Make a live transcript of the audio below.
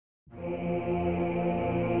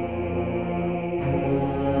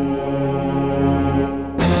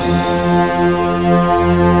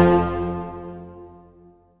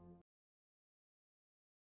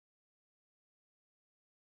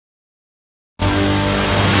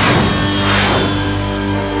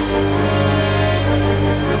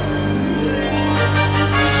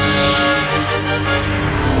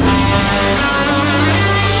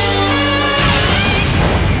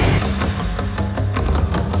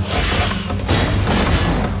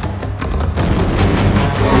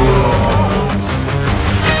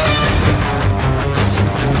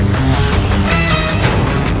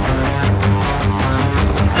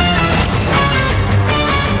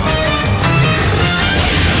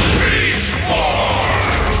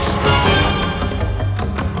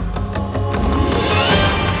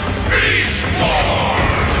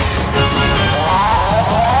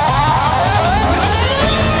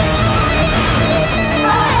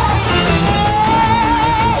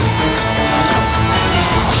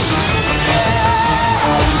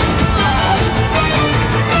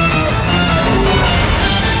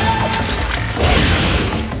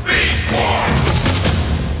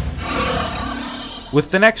With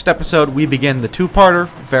the next episode, we begin the two-parter,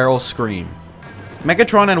 Feral Scream.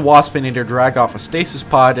 Megatron and Waspinator drag off a stasis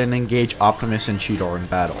pod and engage Optimus and Cheetor in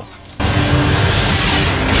battle.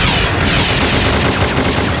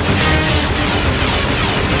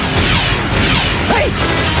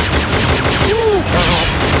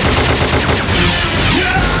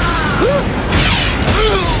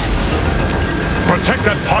 Protect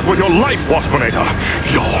that pod with your life, Waspinator!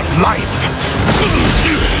 Your life!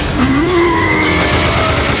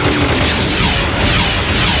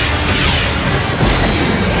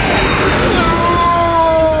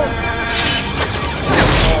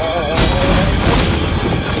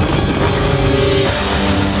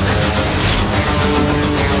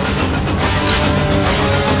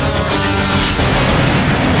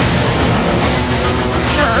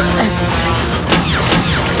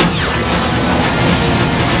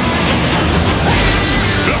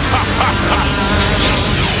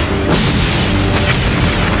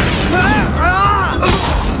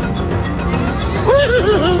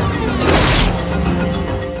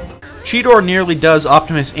 Cheetor nearly does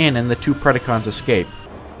Optimus in and the two Predacons escape.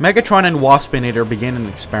 Megatron and Waspinator begin an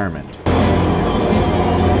experiment.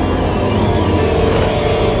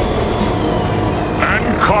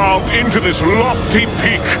 And carved into this lofty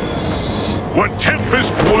peak, where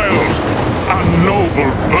Tempest dwells, a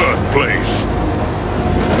noble birthplace.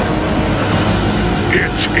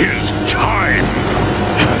 It is time!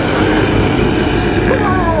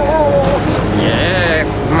 Yes,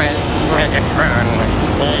 Megatron.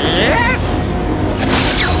 Yes!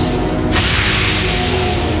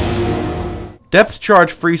 Depth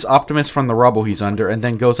Charge frees Optimus from the rubble he's under and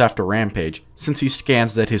then goes after Rampage, since he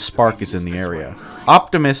scans that his spark is in the area.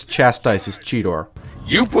 Optimus chastises Cheetor.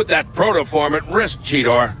 You put that protoform at risk,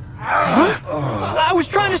 Cheetor. I was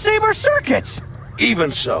trying to save our circuits! Even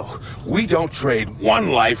so, we don't trade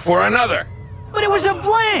one life for another. But it was a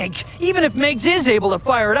blank! Even if Megs is able to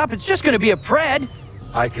fire it up, it's just gonna be a pred.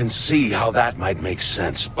 I can see how that might make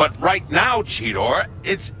sense, but right now, Cheetor,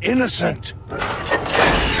 it's innocent.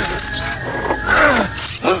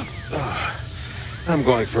 I'm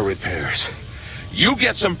going for repairs. You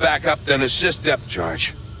get some backup, then assist Depth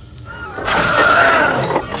Charge.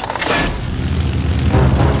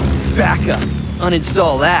 Backup.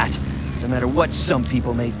 Uninstall that. No matter what some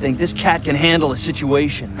people may think, this cat can handle a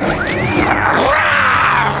situation.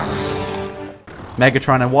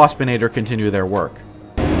 Megatron and Waspinator continue their work.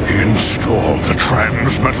 Install the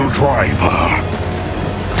transmetal driver.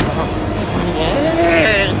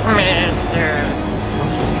 Yes, Master.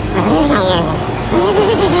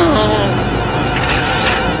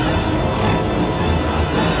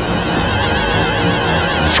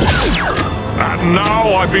 And now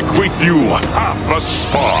I bequeath you half a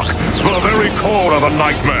spark, the very core of a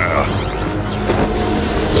nightmare.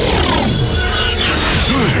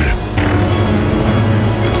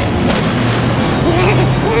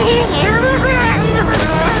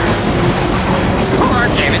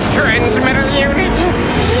 Organic transmitter unit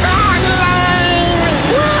online!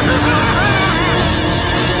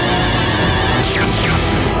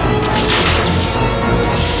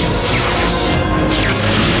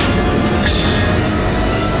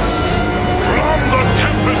 From the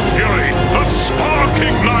Tempest Fury, the spark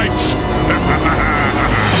ignites!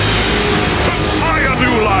 To sire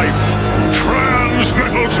new life!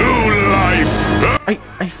 Transmetal to life!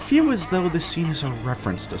 I feel as though this scene is a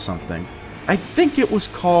reference to something. I think it was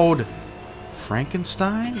called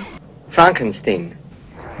Frankenstein? Frankenstein.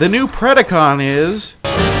 The new Predacon is...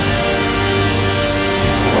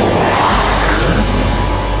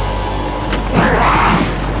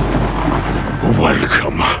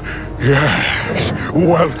 Welcome. Yes,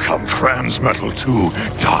 welcome, Transmetal to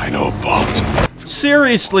Dinobot.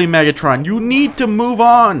 Seriously, Megatron, you need to move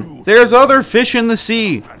on. There's other fish in the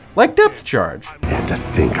sea, like Depth Charge. And to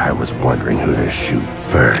think I was wondering who to shoot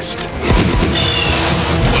first.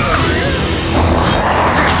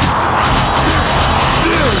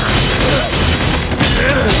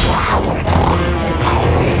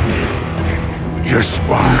 Your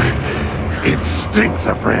spark, it stinks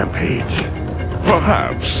of Rampage.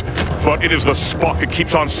 Perhaps, but it is the spark that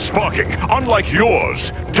keeps on sparking, unlike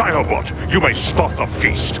yours. Dinobot, you may start the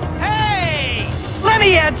feast. Hey! Let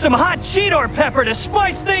me add some hot Cheetor pepper to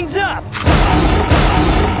spice things up!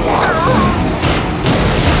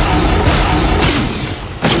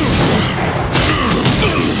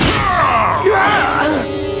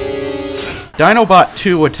 Dinobot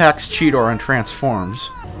 2 attacks Cheetor and transforms.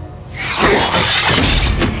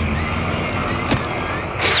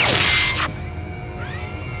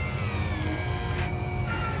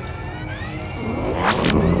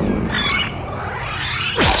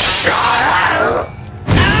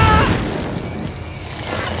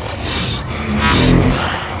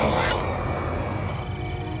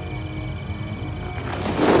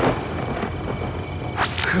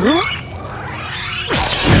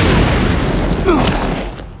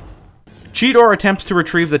 Cheetor attempts to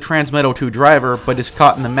retrieve the Transmetal 2 driver, but is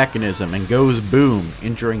caught in the mechanism and goes boom,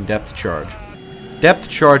 injuring Depth Charge. Depth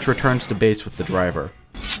Charge returns to base with the driver.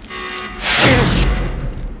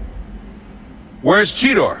 Where's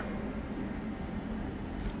Cheetor?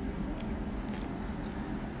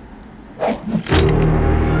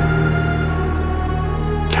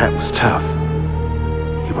 Cat was tough.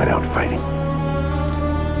 He went out fighting.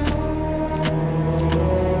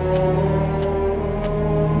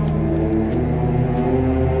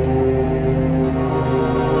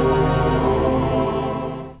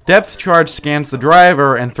 Depth Charge scans the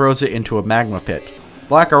driver and throws it into a magma pit.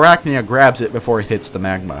 Black Arachnia grabs it before it hits the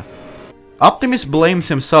magma. Optimus blames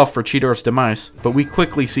himself for Cheetor's demise, but we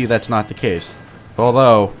quickly see that's not the case.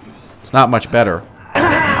 Although, it's not much better.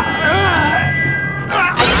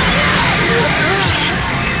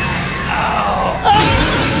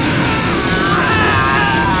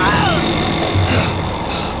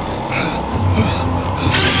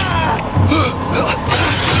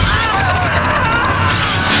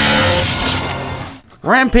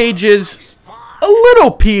 Rampage is a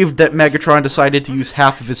little peeved that Megatron decided to use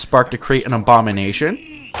half of his spark to create an abomination.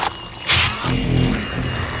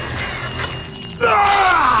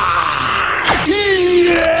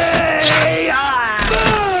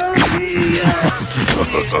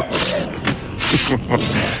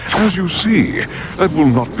 As you see, that will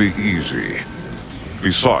not be easy.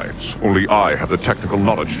 Besides, only I have the technical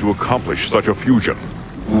knowledge to accomplish such a fusion.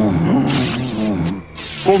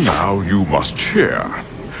 For now, you must share.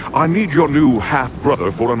 I need your new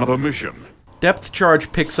half-brother for another mission. Depth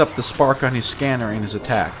Charge picks up the spark on his scanner in his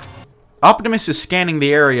attack. Optimus is scanning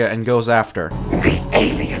the area and goes after. The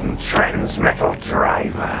alien transmetal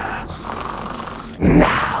driver.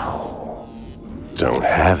 Now. Don't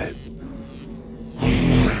have it.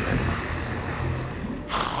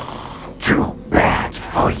 Too bad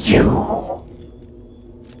for you.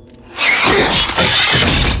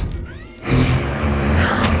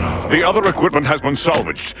 The other equipment has been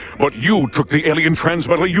salvaged, but you took the alien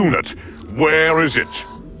transmetal unit. Where is it?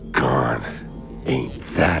 Gone. Ain't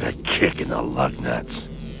that a kick in the lug nuts?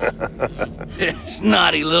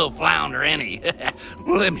 Snotty little flounder, ain't he?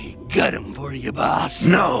 Let me gut him for you, boss.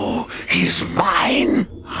 No, he's mine.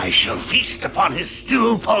 I shall feast upon his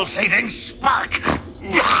still pulsating spark.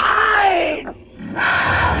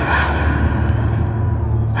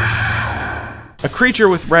 A creature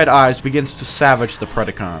with red eyes begins to savage the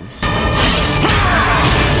Predacons.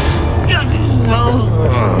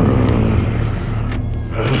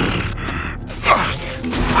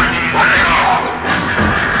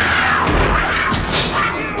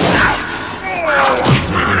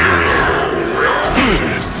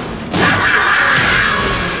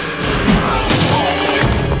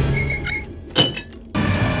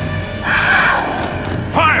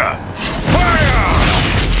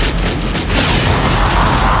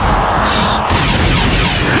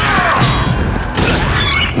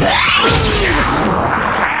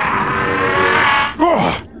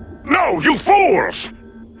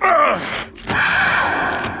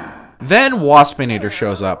 Then Waspinator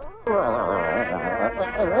shows up.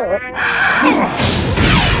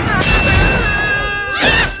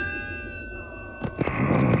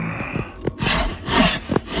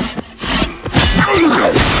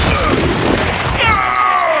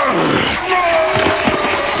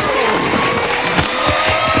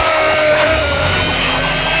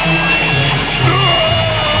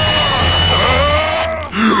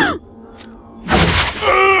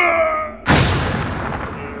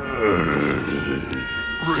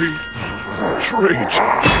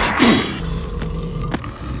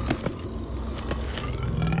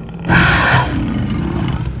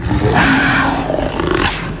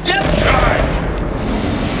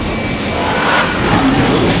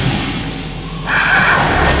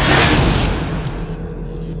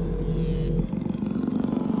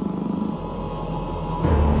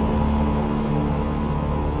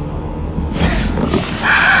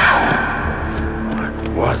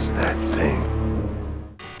 What's that thing?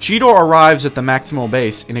 Cheetor arrives at the Maximal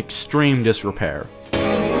base in extreme disrepair.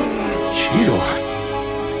 Cheetor?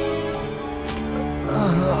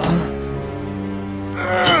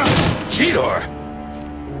 Cheetor?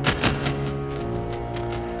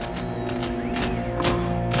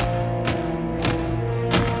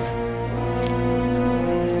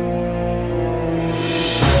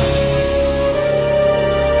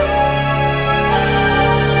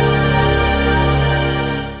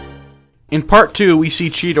 In part 2, we see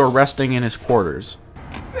Cheetor resting in his quarters.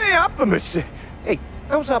 Hey, Optimus! Hey,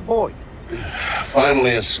 how's that boy?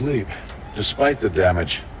 Finally asleep, despite the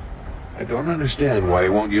damage. I don't understand why he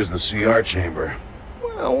won't use the CR chamber.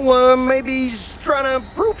 Well, maybe he's trying to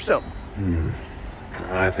prove something.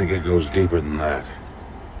 I think it goes deeper than that.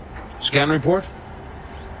 Scan report?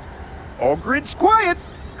 All grid's quiet.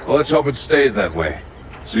 Well, let's hope it stays that way.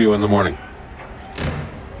 See you in the morning.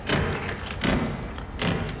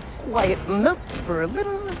 Quiet enough for a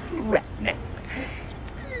little rat nap.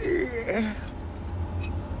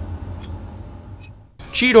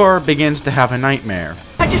 Cheetor begins to have a nightmare.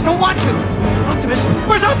 I just don't want to! Optimus!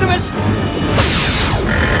 Where's Optimus?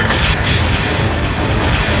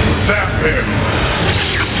 Zap him!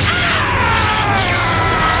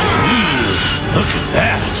 Look at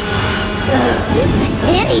that! It's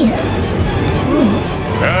hideous.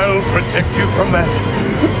 I'll protect you from that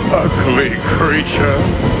ugly creature.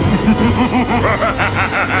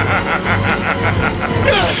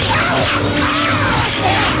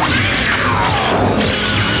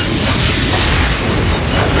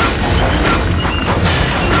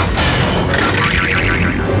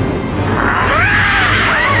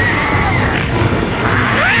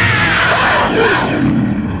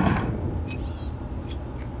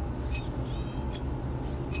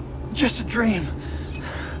 Just a dream.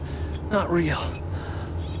 Not real.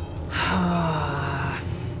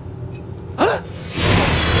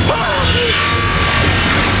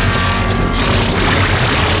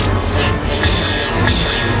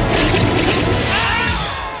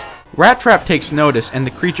 Rat Trap takes notice and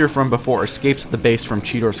the creature from before escapes the base from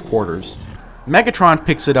Cheetor's quarters. Megatron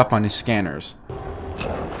picks it up on his scanners.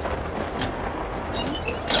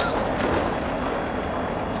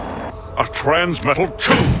 A transmetal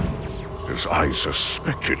too! As I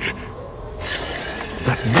suspected.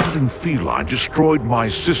 That meddling feline destroyed my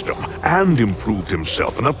system and improved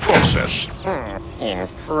himself in the process.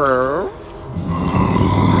 Improve?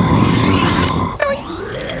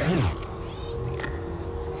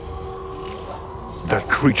 That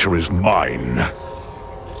creature is mine.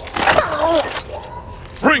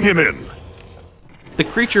 Bring him in! The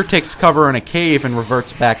creature takes cover in a cave and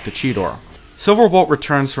reverts back to Cheetor. Silverbolt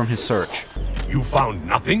returns from his search. You found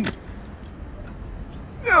nothing?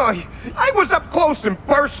 No, I was up close and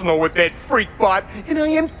personal with that freak bot, and I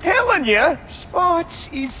am telling you, spots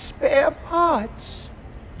is spare parts.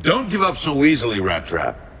 Don't give up so easily, Rat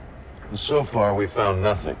Trap. So far, we found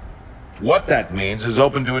nothing. What that means is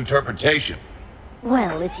open to interpretation.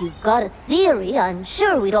 Well, if you've got a theory, I'm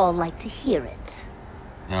sure we'd all like to hear it.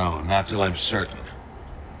 No, not till I'm certain.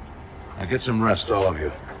 Now get some rest, all of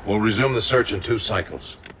you. We'll resume the search in 2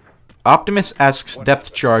 cycles. Optimus asks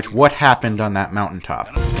Depth Charge what happened on that mountaintop.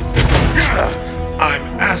 I'm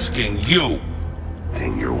asking you.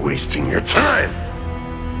 Then you're wasting your time.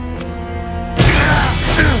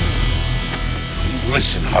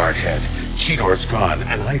 Listen, Hardhead. Cheetor's gone,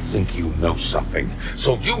 and I think you know something.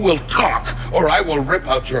 So you will talk, or I will rip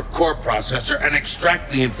out your core processor and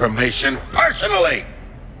extract the information personally!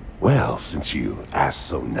 Well, since you asked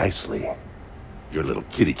so nicely, your little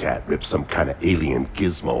kitty cat ripped some kind of alien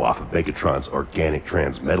gizmo off of Megatron's organic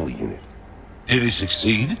transmetal unit. Did he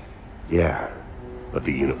succeed? Yeah, but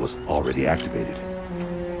the unit was already activated.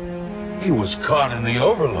 He was caught in the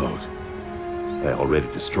overload. I already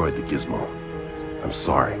destroyed the gizmo. I'm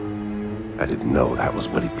sorry. I didn't know that was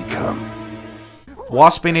what he'd become.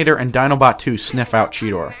 Waspinator and Dinobot 2 sniff out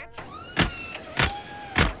Cheetor.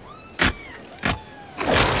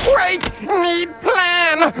 Wait! Need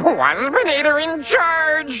plan! Waspinator in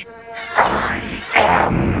charge! I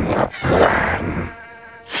am the plan.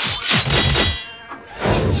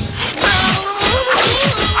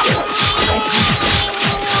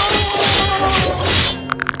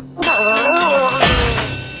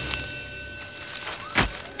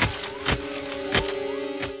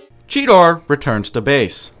 Cheetor returns to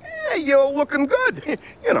base. Hey, you're looking good.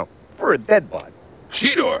 You know, for a dead bot.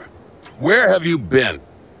 Cheetor, where have you been?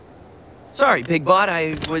 Sorry, Big Bot.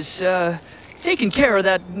 I was, taking care of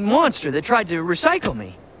that monster that tried to recycle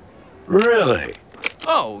me. Really?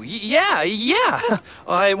 Oh, yeah.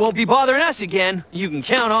 I won't be bothering us again. You can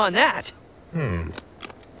count on that.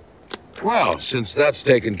 Well, since that's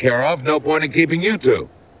taken care of, no point in keeping you two.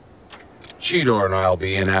 Cheetor and I'll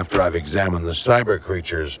be in after I've examined the cyber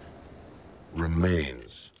creature's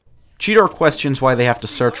remains. Cheetor questions why they have to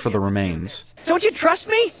search for the remains. Don't you trust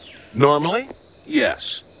me? Normally,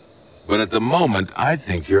 yes. But at the moment, I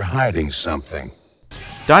think you're hiding something.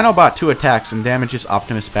 Dinobot 2 attacks and damages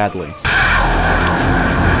Optimus badly. No,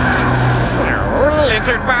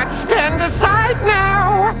 Lizardbot, stand aside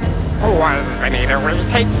now! Waspinator will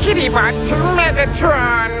take Kittybot to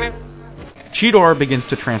Megatron! Cheetor begins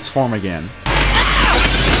to transform again.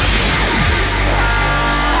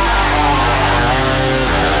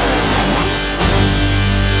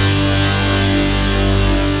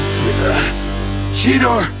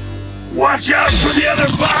 Cheetor, watch out for the other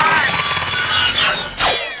bot!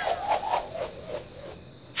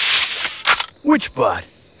 Which bot?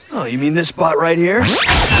 Oh, you mean this bot right here?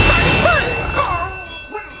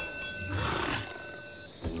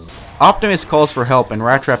 Optimus calls for help, and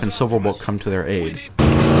Rat Trap and Silverbolt come to their aid.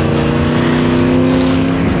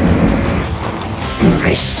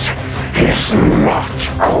 This is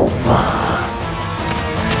not over.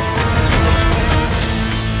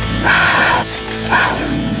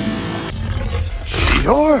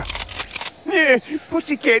 Cheetor? Yeah,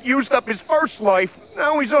 Pussycat used up his first life.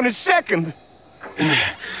 Now he's on his second.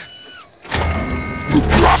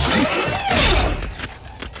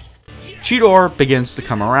 Cheetor begins to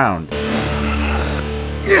come around.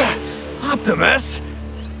 Optimus!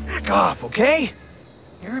 Back off, okay?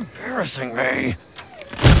 You're embarrassing me.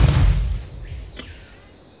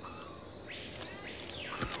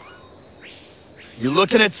 You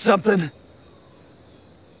looking at something?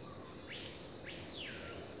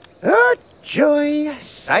 Oh, joy,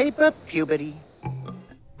 cyber-puberty.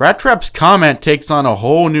 Rat Trap's comment takes on a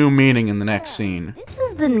whole new meaning in the next scene. This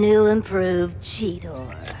is the new improved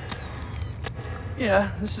Cheetor.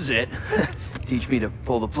 Yeah, this is it. Teach me to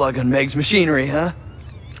pull the plug on Meg's machinery, huh?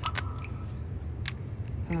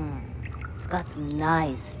 It's got some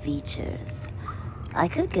nice features. I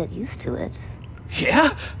could get used to it.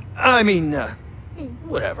 Yeah? I mean,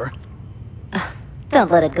 whatever.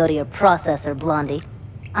 Don't let it go to your processor, Blondie.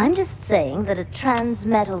 I'm just saying that a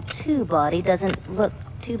Transmetal 2 body doesn't look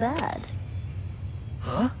too bad.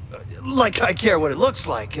 Huh? Like I care what it looks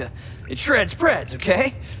like. It shreds spreads,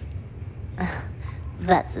 okay?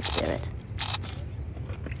 That's the spirit.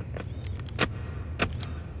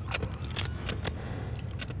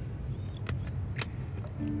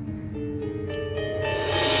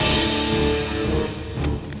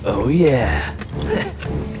 Oh yeah. I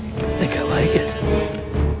think I like it.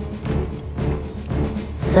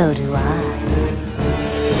 So do I.